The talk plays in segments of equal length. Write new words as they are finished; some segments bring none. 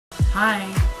Hi,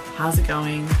 how's it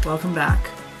going? Welcome back.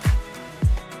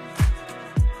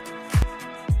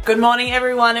 Good morning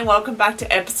everyone and welcome back to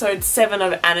episode 7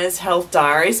 of Anna's Health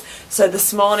Diaries. So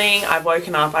this morning I woke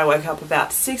up about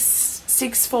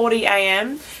 6:40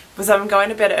 a.m. because I'm going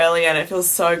to bed earlier and it feels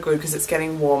so good because it's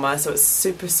getting warmer, so it's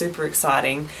super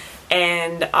exciting.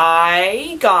 And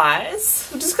guys,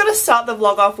 I'm just going to start the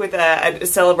vlog off with a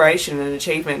celebration and an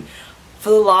achievement.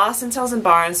 Since I was in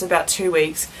Byron, so about 2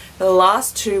 weeks, for the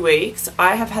last 2 weeks,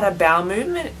 I have had a bowel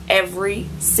movement every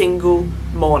single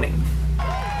morning.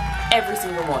 Every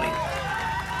single morning.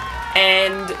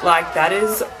 And, like, that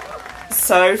is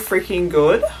so freaking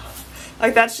good.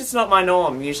 Like, that's just not my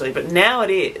norm usually, but now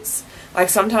it is. Like,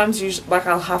 sometimes, like,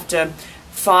 I'll have to,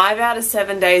 5 out of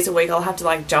 7 days a week, I'll have to,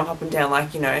 like, jump up and down,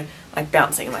 like, you know, like,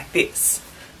 bouncing like this.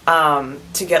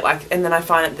 To get like, and then I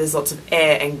find that there's lots of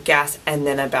air and gas and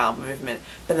then a bowel movement.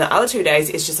 But the other 2 days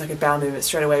it's just like a bowel movement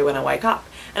straight away when I wake up.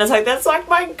 And it's like, that's like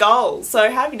my goal.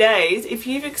 So happy days. If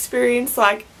you've experienced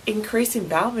like increase in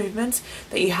bowel movements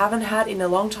that you haven't had in a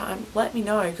long time, let me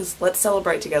know because let's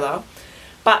celebrate together.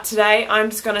 But today I'm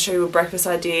just going to show you a breakfast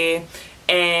idea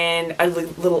and a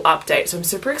little update. So I'm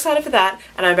super excited for that,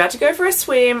 and I'm about to go for a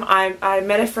swim. I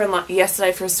met a friend like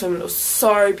yesterday for a swim and it was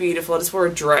so beautiful. I just wore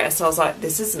a dress. I was like,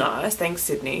 this is nice. Thanks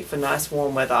Sydney for nice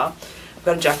warm weather. I've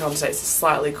got a jacket on today, so it's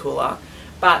slightly cooler.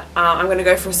 But I'm going to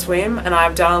go for a swim, and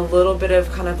I've done a little bit of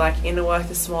kind of like inner work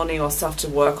this morning or stuff to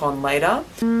work on later.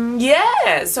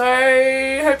 Yeah, so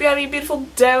hope you're having a beautiful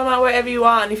day or night wherever you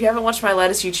are. And if you haven't watched my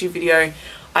latest YouTube video,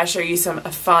 I show you some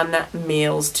fun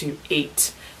meals to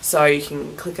eat. So you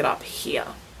can click it up here.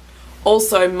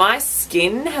 Also, my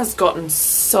skin has gotten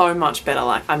so much better.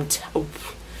 Like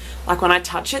like when I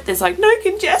touch it, there's like no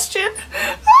congestion.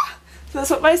 So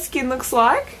that's what my skin looks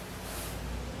like.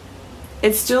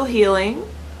 It's still healing,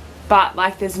 but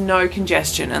like there's no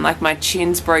congestion, and like my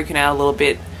chin's broken out a little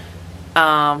bit,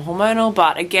 hormonal.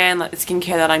 But again, like the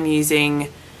skincare that I'm using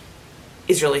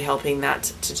is really helping that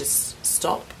to just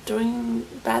stop doing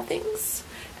bad things.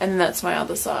 And that's my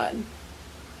other side.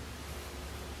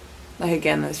 Like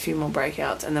again, there's a few more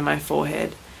breakouts, and then my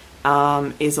forehead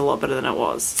is a lot better than it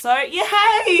was. So yay!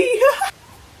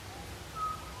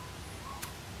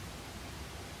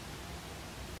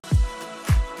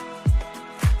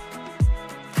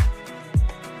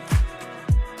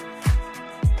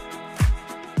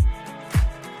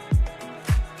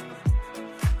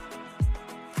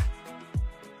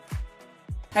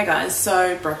 Hey guys,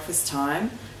 so breakfast time.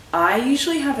 I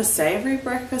usually have a savoury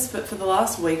breakfast, but for the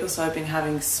last week or so I've been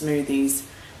having smoothies,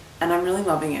 and I'm really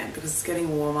loving it because it's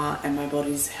getting warmer and my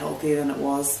body's healthier than it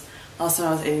was. Last time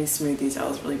I was eating smoothies I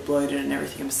was really bloated and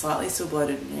everything. I'm slightly still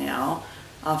bloated now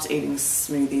after eating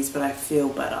smoothies, but I feel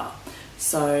better.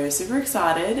 So super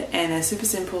excited, and they're super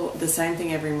simple, the same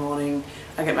thing every morning.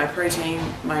 I get my protein,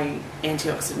 my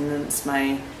antioxidants,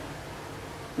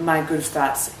 my good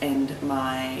fats and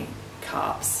my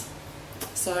carbs.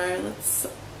 So let's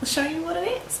show you what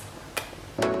it is.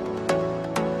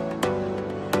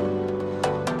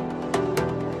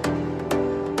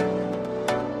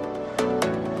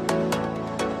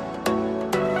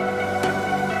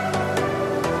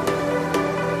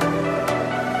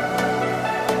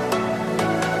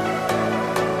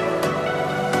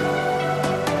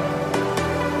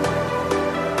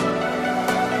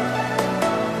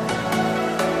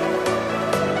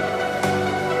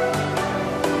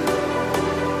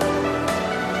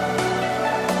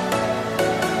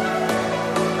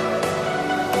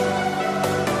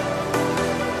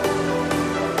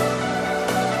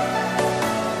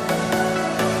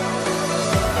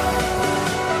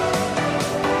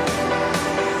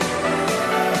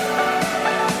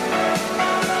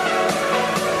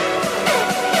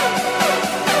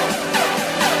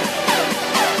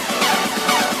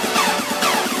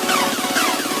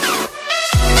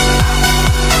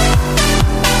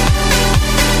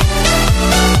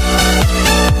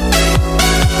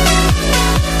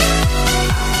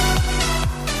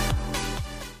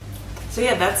 So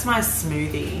yeah, that's my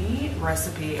smoothie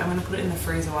recipe. I'm going to put it in the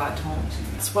freezer while I talk.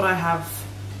 That's what I have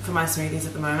for my smoothies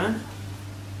at the moment.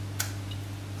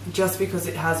 Just because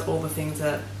it has all the things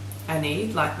that I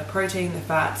need, like the protein, the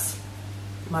fats,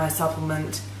 my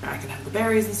supplement. I can have the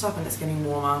berries and stuff, and it's getting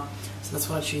warmer. So that's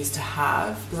what I choose to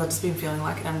have because I've just been feeling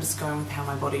like it. I'm just going with how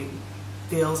my body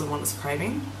feels and what it's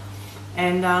craving.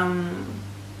 And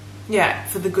yeah,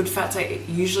 for the good fats I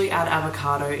usually add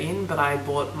avocado in, but I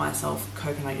bought myself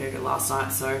coconut yogurt last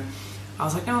night, so I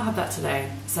was like, no, I'll have that today.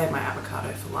 Save my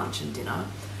avocado for lunch and dinner.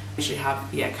 I usually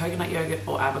have, yeah, coconut yogurt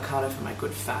or avocado for my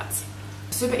good fats.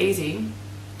 Super easy.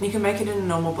 You can make it in a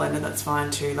normal blender, that's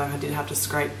fine too. Like I did have to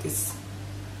scrape this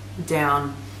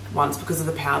down once because of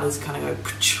the powders kind of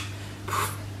go,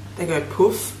 they go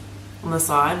poof on the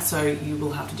side, so you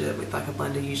will have to do it with like a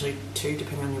blender, usually 2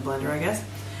 depending on your blender I guess.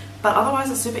 But otherwise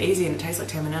it's super easy and it takes like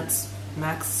 10 minutes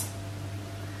max.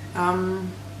 And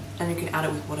you can add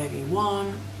it with whatever you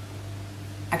want.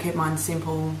 I keep mine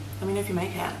simple. Let me know if you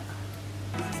make it.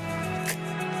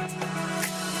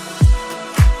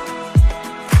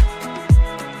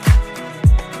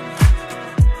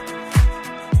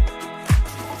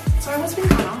 So what's been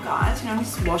going on, guys? You know, I'm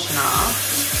just washing up.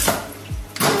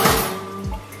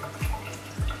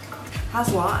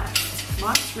 How's life?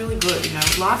 Life's really good, you know.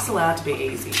 Life's allowed to be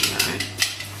easy, you know.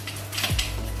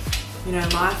 You know,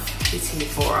 life is here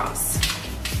for us.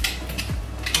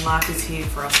 And life is here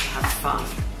for us to have fun.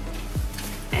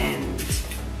 And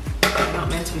we're not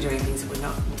meant to be doing things that we're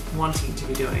not wanting to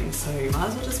be doing. So you might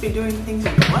as well just be doing the things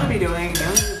that you want to be doing. You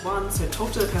only live once, so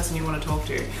talk to the person you want to talk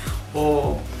to.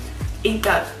 Or eat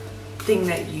that thing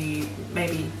that you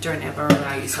maybe don't ever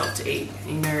allow yourself to eat.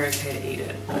 You know you're okay to eat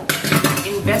it.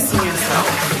 Invest in yourself.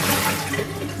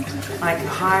 Like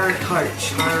hire a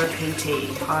coach, hire a PT,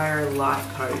 hire a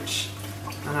life coach.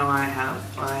 I know I have.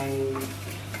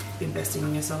 Investing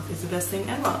in yourself is the best thing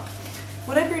ever.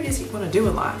 Whatever it is you want to do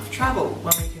in life, travel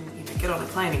when we can, you know, get on a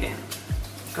plane again.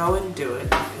 Go and do it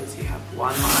because you have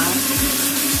one life.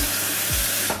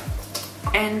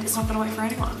 And it's not going to wait for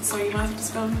anyone, so you might as well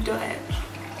just go and do it.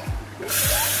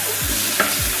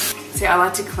 See, I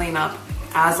like to clean up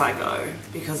as I go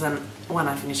because then when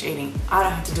I finish eating, I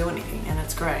don't have to do anything and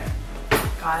it's great.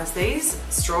 Guys, these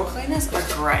straw cleaners are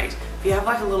great. If you have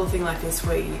like a little thing like this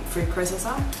where you food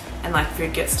processor and like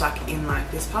food gets stuck in like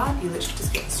this part, you literally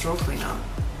just get the straw cleaner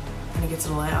and it gets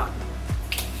it all out.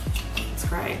 It's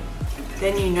great.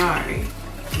 Then you know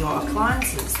your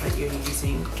appliances that you're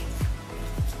using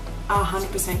are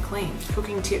 100% clean.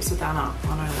 Cooking tips with Anna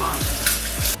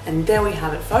 101. And there we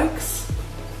have it, folks.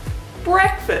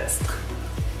 Breakfast.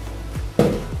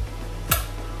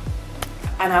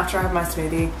 And after I have my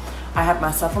smoothie, I have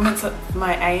my supplements,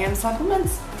 my AM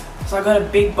supplements. So I got a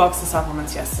big box of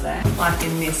supplements yesterday, like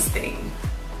in this thing.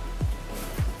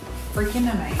 Freaking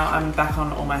amazing. I'm back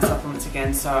on all my supplements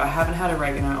again, so I haven't had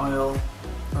oregano oil,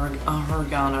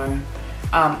 oregano,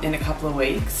 in a couple of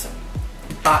weeks.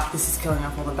 But this is killing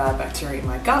off all the bad bacteria in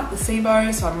my gut, the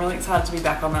SIBO, so I'm really excited to be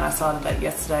back on that. I started that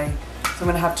yesterday. So I'm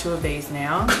gonna have 2 of these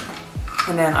now.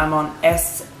 And then I'm on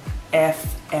SFMXL,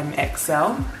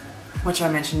 which I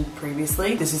mentioned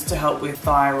previously. This is to help with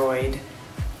thyroid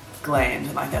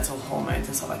gland, like that's all hormones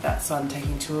and stuff like that. So I'm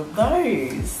taking 2 of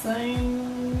those, so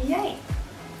yay.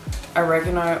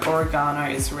 Oregano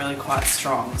is really quite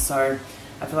strong, so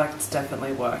I feel like it's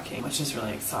definitely working, which is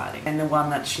really exciting. And the one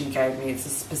that she gave me is a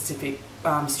specific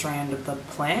strand of the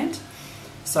plant,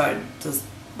 so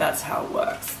that's how it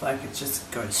works. Like it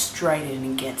just goes straight in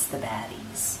and gets the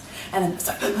baddies. And then it's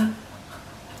like, the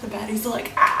baddies are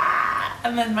like, ah!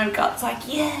 And then my gut's like,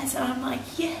 yes! And I'm like,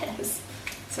 yes!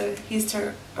 So here's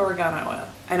to oregano oil.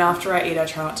 And after I eat, I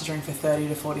try not to drink for 30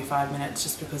 to 45 minutes,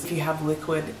 just because if you have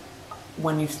liquid,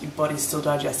 when your body's still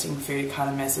digesting food, it kind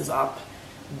of messes up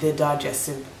the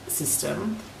digestive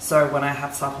system. So when I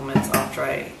have supplements after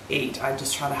I eat, I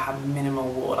just try to have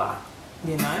minimal water,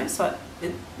 you know, so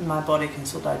my body can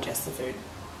still digest the food.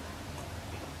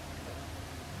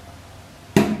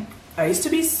 I used to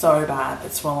be so bad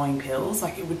at swallowing pills,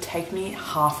 like it would take me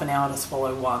half an hour to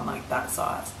swallow one like that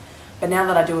size. But now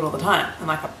that I do it all the time, I'm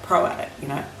like a pro at it, you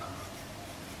know.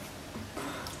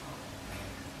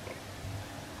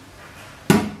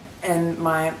 And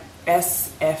my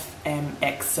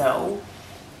SFMXL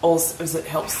also, it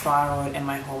helps thyroid and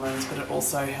my hormones, but it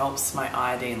also helps my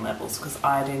iodine levels, because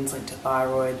iodine's linked to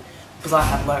thyroid. Because I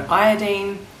have low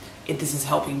iodine, this is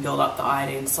helping build up the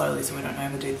iodine slowly so we don't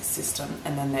overdo the system,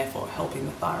 and then therefore helping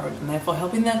the thyroid, and therefore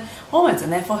helping the hormones,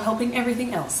 and therefore helping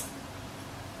everything else.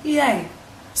 Yay.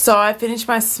 So I finished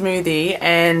my smoothie,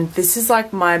 and this is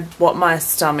like what my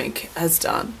stomach has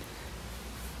done.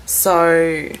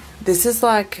 So this is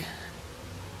like,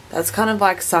 that's kind of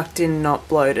like sucked in, not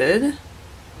bloated.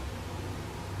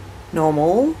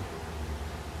 Normal.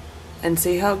 And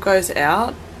see how it goes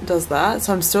out? Does that.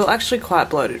 So I'm still actually quite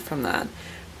bloated from that.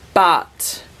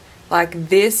 But like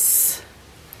this,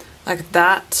 like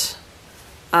that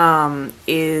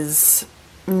is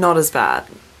not as bad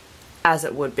as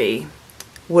it would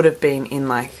have been in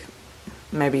like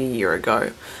maybe a year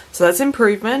ago. So that's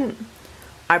improvement.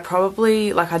 I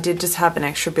probably, like I did just have an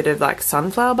extra bit of like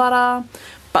sunflower butter,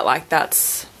 but like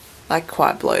that's like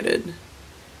quite bloated.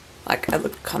 Like I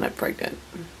look kind of pregnant.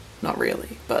 Not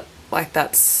really, but like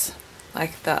that's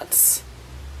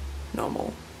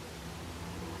normal.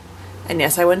 And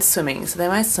yes, I went swimming, so they're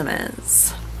my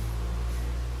swimmers.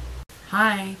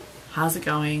 Hi, how's it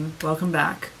going? Welcome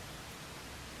back.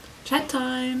 Chat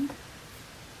time.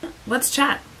 Let's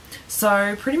chat.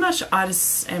 So pretty much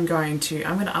I'm going to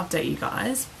update you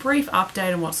guys. Brief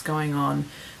update on what's going on.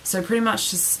 So pretty much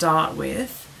to start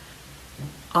with,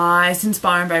 since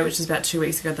Byron Bay, which is about 2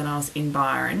 weeks ago that I was in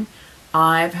Byron,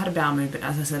 I've had a bowel movement,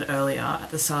 as I said earlier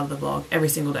at the start of the vlog, every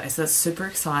single day. So that's super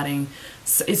exciting.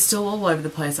 So it's still all over the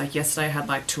place. Like yesterday I had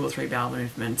like 2 or 3 bowel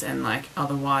movements, and like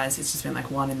otherwise it's just been like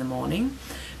 1 in the morning.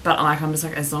 But like I'm just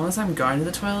like, as long as I'm going to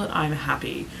the toilet, I'm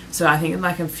happy. So I think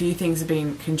like a few things have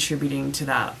been contributing to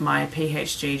that. My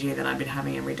PHGG that I've been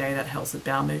having every day that helps with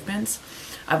bowel movements.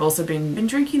 I've also been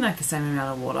drinking like the same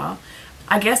amount of water.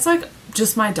 I guess like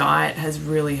just my diet has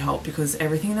really helped, because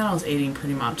everything that I was eating,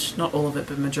 pretty much, not all of it,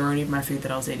 but majority of my food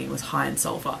that I was eating was high in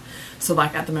sulfur. So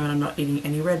like at the moment I'm not eating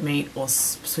any red meat or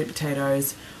sweet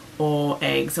potatoes or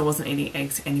eggs. I wasn't eating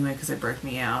eggs anyway because they broke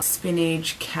me out.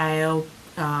 Spinach, kale,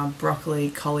 broccoli,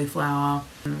 cauliflower,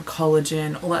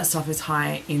 collagen, all that stuff is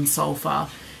high in sulfur,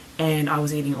 and I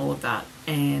was eating all of that,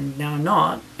 and now I'm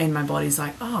not, and my body's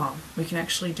like, oh, we can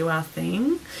actually do our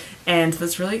thing, and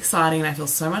that's really exciting, and I feel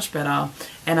so much better.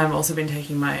 And I've also been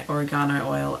taking my oregano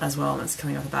oil as well, and it's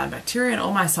killing off the bad bacteria, and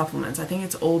all my supplements. I think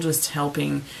it's all just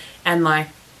helping. And like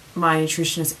my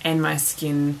nutritionist and my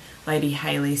skin lady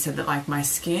Hayley said that like my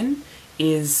skin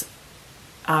is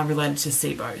related to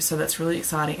SIBO, so that's really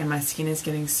exciting, and my skin is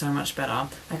getting so much better,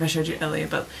 like I showed you earlier.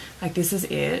 But like this is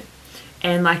it,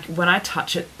 and like when I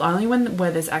touch it, only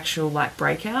where there's actual like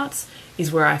breakouts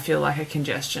is where I feel like a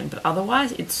congestion, but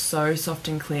otherwise it's so soft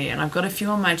and clear. And I've got a few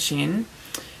on my chin,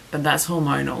 but that's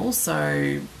hormonal,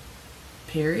 so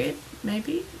period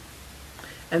maybe.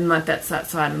 And like that's that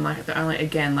side, and like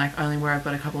only where I've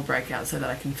got a couple of breakouts so that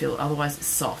I can feel it. Otherwise it's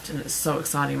soft, and it's so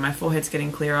exciting. My forehead's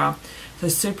getting clearer, so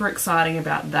super exciting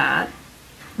about that.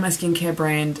 My skincare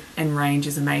brand and range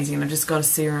is amazing, and I've just got a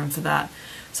serum for that,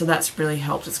 so that's really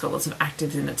helped. It's got lots of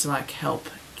actives in it to like help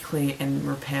clear and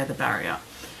repair the barrier.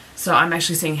 So I'm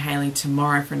actually seeing Hayley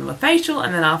tomorrow for another facial,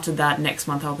 and then after that, next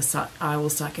month I will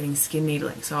start getting skin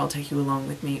needling. So I'll take you along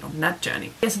with me on that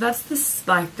journey. Yeah, so that's this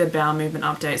like the bowel movement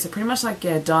update. So pretty much like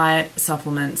diet,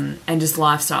 supplements, and just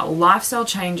lifestyle. Lifestyle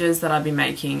changes that I've been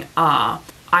making are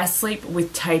I sleep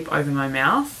with tape over my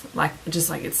mouth, like just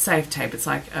like it's safe tape. It's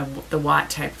like the white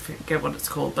tape, I forget what it's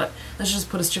called, but let's just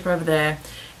put a strip over there.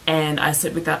 And I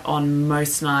sleep with that on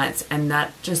most nights, and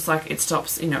that just like it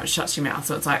stops, it shuts your mouth.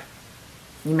 So it's like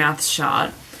your mouth's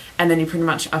shut, and then you pretty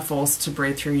much are forced to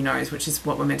breathe through your nose, which is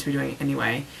what we're meant to be doing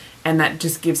anyway. And that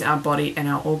just gives our body and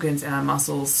our organs and our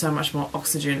muscles so much more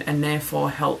oxygen, and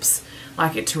therefore helps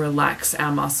like it to relax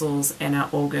our muscles and our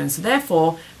organs. So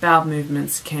therefore bowel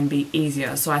movements can be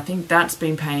easier. So I think that's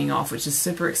been paying off, which is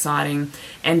super exciting,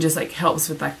 and just like helps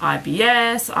with like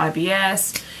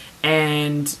IBS,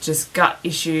 and just gut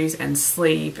issues and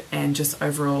sleep, and just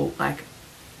overall like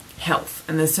health.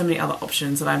 And there's so many other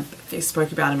options that I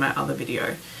spoke about in my other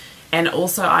video. And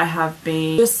also I have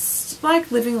been just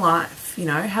like living life,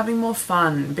 having more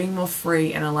fun, being more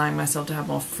free, and allowing myself to have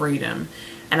more freedom.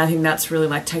 And I think that's really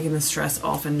like taking the stress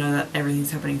off, and know that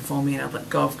everything's happening for me, and I've let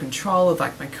go of control of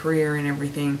like my career and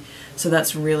everything. So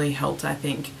that's really helped, I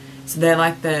think. So they're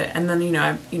like and then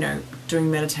doing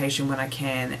meditation when I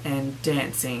can, and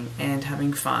dancing, and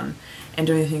having fun, and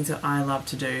doing the things that I love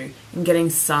to do, and getting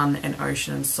sun and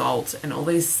ocean and salt, and all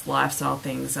these lifestyle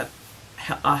things that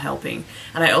are helping.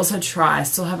 And I also I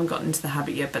still haven't gotten into the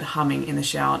habit yet, but humming in the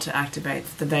shower to activate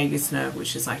the vagus nerve,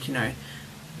 which is like,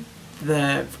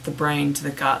 the brain to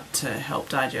the gut, to help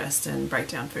digest and break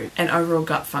down food, and overall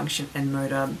gut function and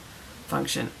motor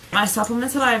function. My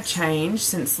supplements that I have changed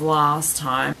since last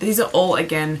time, these are all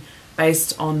again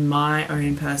based on my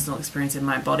own personal experience in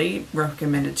my body,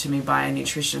 recommended to me by a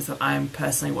nutritionist that I'm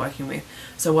personally working with.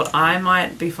 So what I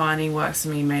might be finding works for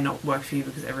me may not work for you,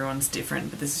 because everyone's different,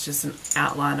 but this is just an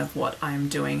outline of what I'm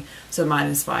doing, so it might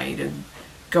inspire you to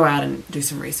go out and do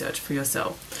some research for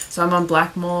yourself. So I'm on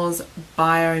Blackmore's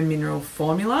Bio Mineral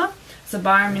Formula. So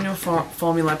Bio Mineral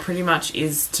Formula pretty much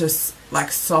is to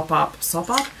like soak up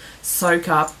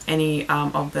any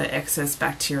of the excess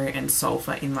bacteria and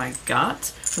sulfur in my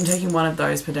gut. I'm taking one of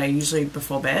those per day, usually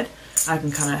before bed. I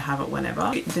can kind of have it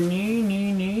whenever. The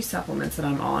new supplements that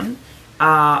I'm on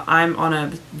a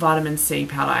vitamin C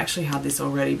powder. I actually had this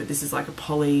already, but this is like a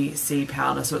poly C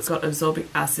powder. So it's got ascorbic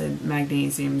acid,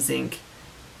 magnesium, zinc,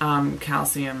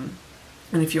 calcium,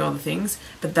 and a few other things.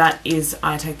 But that is,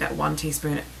 I take that 1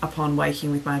 teaspoon upon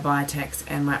waking with my Vitex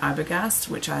and my Ibergast,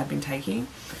 which I have been taking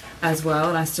as well,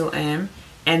 and I still am.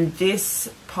 And this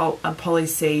poly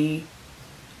C,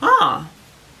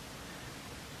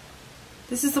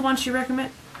 this is the one she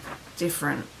recommended.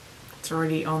 Different. It's It's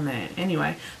already on there.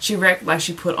 Anyway, she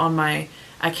put on my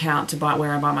account to buy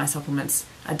where I buy my supplements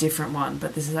a different one,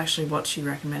 but this is actually what she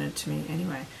recommended to me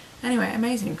anyway. Anyway,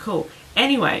 amazing, cool.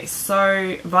 Anyway,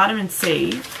 so vitamin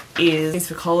C is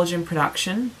for collagen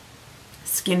production,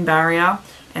 skin barrier,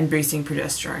 and boosting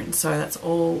progesterone. So that's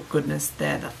all goodness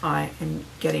there that I am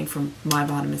getting from my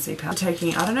vitamin C powder. I'm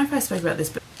taking, I don't know if I spoke about this,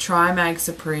 but Trimag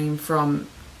Supreme from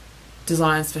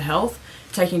Designs for Health.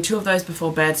 Taking 2 of those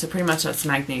before bed, so pretty much that's a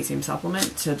magnesium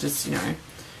supplement to just, you know,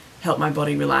 help my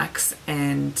body relax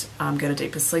and get a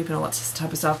deeper sleep and all that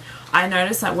type of stuff. I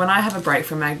notice that when I have a break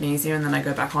from magnesium and then I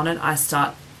go back on it, I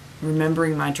start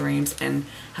remembering my dreams and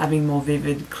having more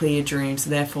vivid, clear dreams.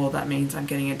 Therefore, that means I'm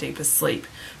getting a deeper sleep.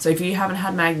 So if you haven't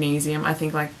had magnesium, I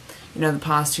think, like, you know, the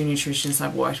past 2 nutritionists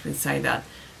I've worked with say that,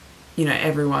 you know,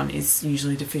 everyone is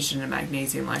usually deficient in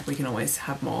magnesium. Like, we can always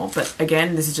have more. But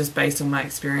again, this is just based on my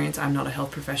experience. I'm not a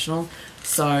health professional,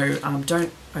 so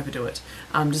don't overdo it.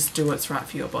 Just do what's right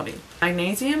for your body.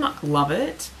 Magnesium, love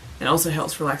it. It also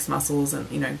helps relax muscles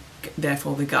and, you know,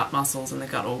 therefore the gut muscles and the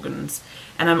gut organs.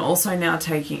 And I'm also now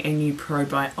taking a new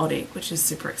probiotic, which is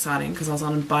super exciting because I was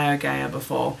on BioGaia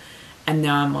before, and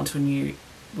now I'm onto a new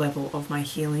level of my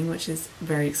healing, which is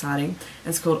very exciting.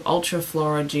 It's called Ultra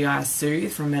Flora GI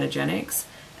Soothe from Metagenics,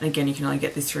 and again, you can only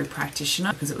get this through a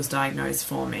practitioner because it was diagnosed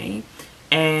for me.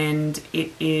 And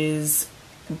it is,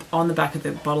 on the back of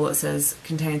the bottle it says,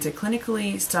 contains a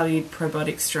clinically studied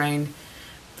probiotic strain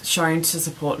shown to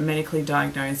support medically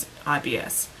diagnosed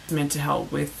IBS. It's meant to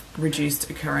help with reduced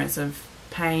occurrence of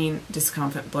pain,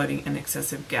 discomfort, bloating, and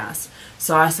excessive gas.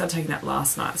 So I started taking that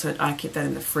last night, so I keep that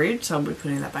in the fridge, so I'll be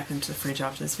putting that back into the fridge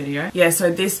after this video. Yeah,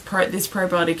 so this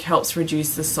probiotic helps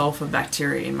reduce the sulfur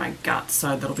bacteria in my gut,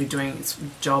 so that'll be doing its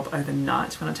job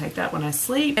overnight when I take that when I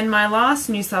sleep. And my last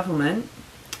new supplement,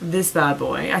 this bad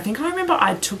boy, I think I remember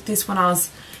I took this when I was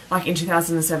like in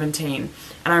 2017,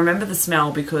 and I remember the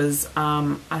smell because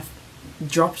I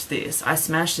dropped this, I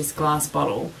smashed this glass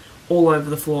bottle all over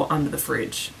the floor under the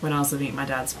fridge when I was living at my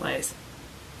dad's place.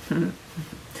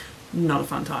 Not a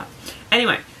fun time.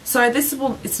 Anyway, so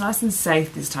it's nice and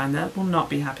safe this time. That will not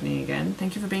be happening again.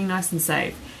 Thank you for being nice and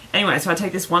safe. Anyway, so I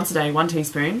take this once a day, 1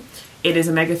 teaspoon. It is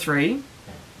omega-3,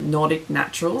 Nordic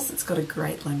Naturals. It's got a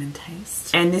great lemon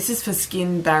taste. And this is for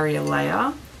skin barrier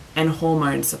layer and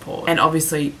hormone support. And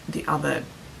obviously the other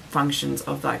functions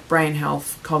of like brain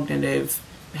health, cognitive,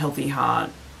 healthy heart,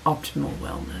 optimal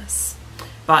wellness.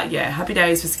 But yeah, happy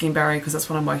days for skin barrier because that's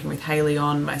what I'm working with Hayley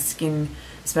on, my skin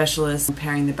specialist.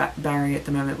 Repairing the barrier at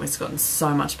the moment, which has gotten so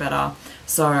much better.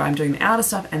 So I'm doing the outer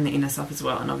stuff and the inner stuff as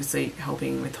well, and obviously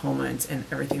helping with hormones and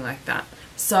everything like that.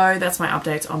 So that's my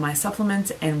updates on my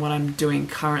supplements and what I'm doing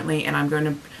currently. And I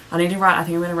think I'm going to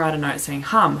write a note saying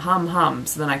hum, hum, hum,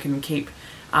 so then I can keep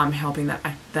helping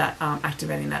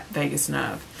activating that vagus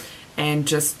nerve. And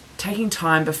just taking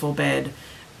time before bed,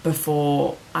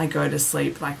 before I go to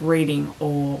sleep, like reading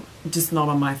or just not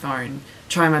on my phone.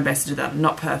 Trying my best to do that.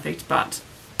 Not perfect, but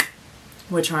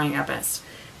we're trying our best.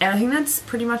 And I think that's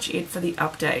pretty much it for the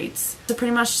updates. So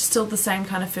pretty much still the same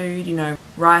kind of food, you know,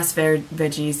 rice,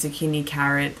 veggies, zucchini,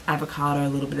 carrot, avocado, a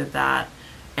little bit of that,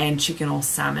 and chicken or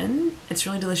salmon. It's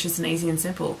really delicious and easy and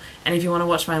simple. And if you want to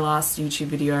watch my last YouTube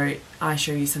video, I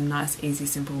show you some nice, easy,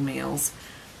 simple meals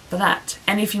for that.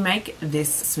 And if you make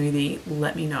this smoothie,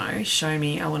 let me know, show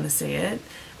me, I want to see it,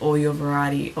 or your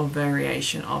variety or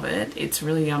variation of it. It's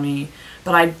really yummy,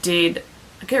 but I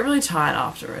get really tired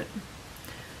after it.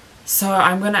 So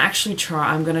I'm going to actually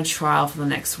trial for the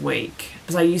next week,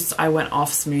 because I went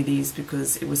off smoothies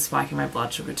because it was spiking my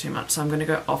blood sugar too much. So I'm going to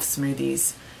go off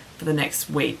smoothies for the next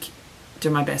week, do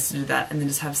my best to do that, and then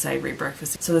just have savoury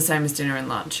breakfast. So the same as dinner and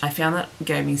lunch. I found that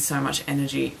gave me so much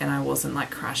energy and I wasn't like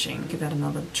crashing. Give that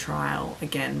another trial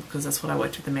again, because that's what I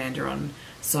worked with Amanda on.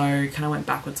 So kind of went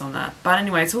backwards on that. But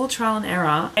anyway, it's all trial and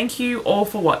error. Thank you all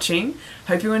for watching.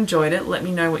 Hope you enjoyed it. Let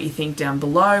me know what you think down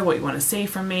below, what you want to see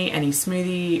from me, any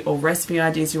smoothie or recipe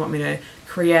ideas you want me to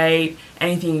create,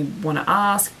 anything you want to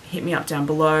ask, hit me up down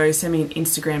below, send me an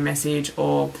Instagram message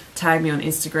or tag me on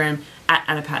Instagram at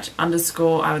 @AnnaPatch_.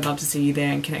 I would love to see you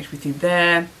there and connect with you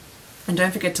there. And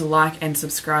don't forget to like and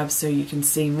subscribe so you can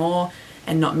see more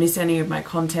and not miss any of my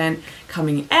content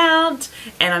coming out.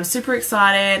 And I'm super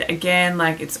excited. Again,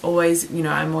 like it's always, you know,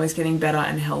 I'm always getting better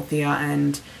and healthier,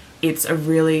 and it's a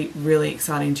really, really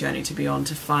exciting journey to be on,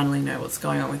 to finally know what's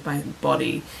going on with my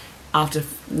body after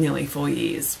nearly 4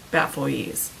 years, about 4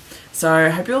 years. So I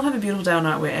hope you all have a beautiful day or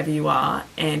night wherever you are,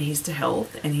 and here's to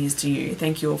health and here's to you.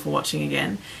 Thank you all for watching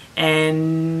again,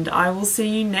 and I will see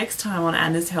you next time on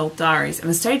Anna's Health Diaries.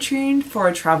 And stay tuned for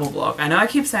a travel vlog. I know I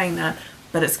keep saying that,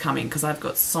 but it's coming because I've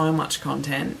got so much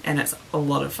content and it's a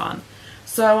lot of fun.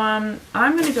 So I'm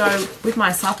going to go with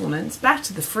my supplements back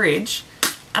to the fridge,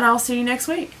 and I'll see you next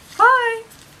week. Bye!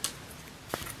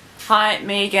 Hi,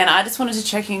 me again. I just wanted to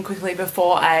check in quickly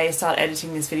before I start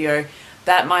editing this video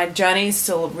that my journey is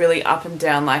still really up and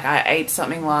down. Like, I ate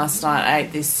something last night, I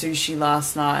ate this sushi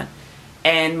last night,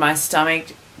 and my stomach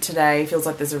today feels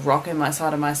like there's a rock in my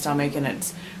side of my stomach, and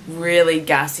it's really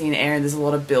gassy in air, and there's a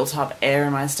lot of built up air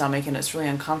in my stomach, and it's really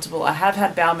uncomfortable. I have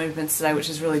had bowel movements today, which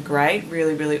is really great,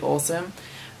 really awesome,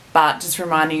 but just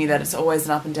reminding you that it's always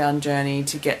an up and down journey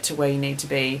to get to where you need to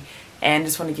be. And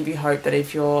just want to give you hope that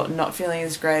if you're not feeling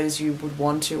as great as you would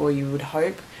want to or you would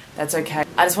hope, that's okay.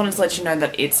 I just wanted to let you know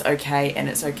that it's okay, and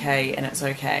it's okay, and it's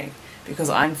okay, because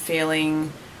I'm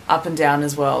feeling up and down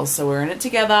as well. So we're in it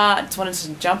together. I just wanted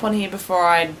to jump on here before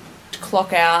I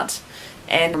clock out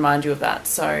and remind you of that.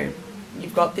 So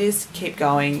you've got this, keep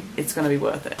going, it's going to be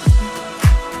worth it.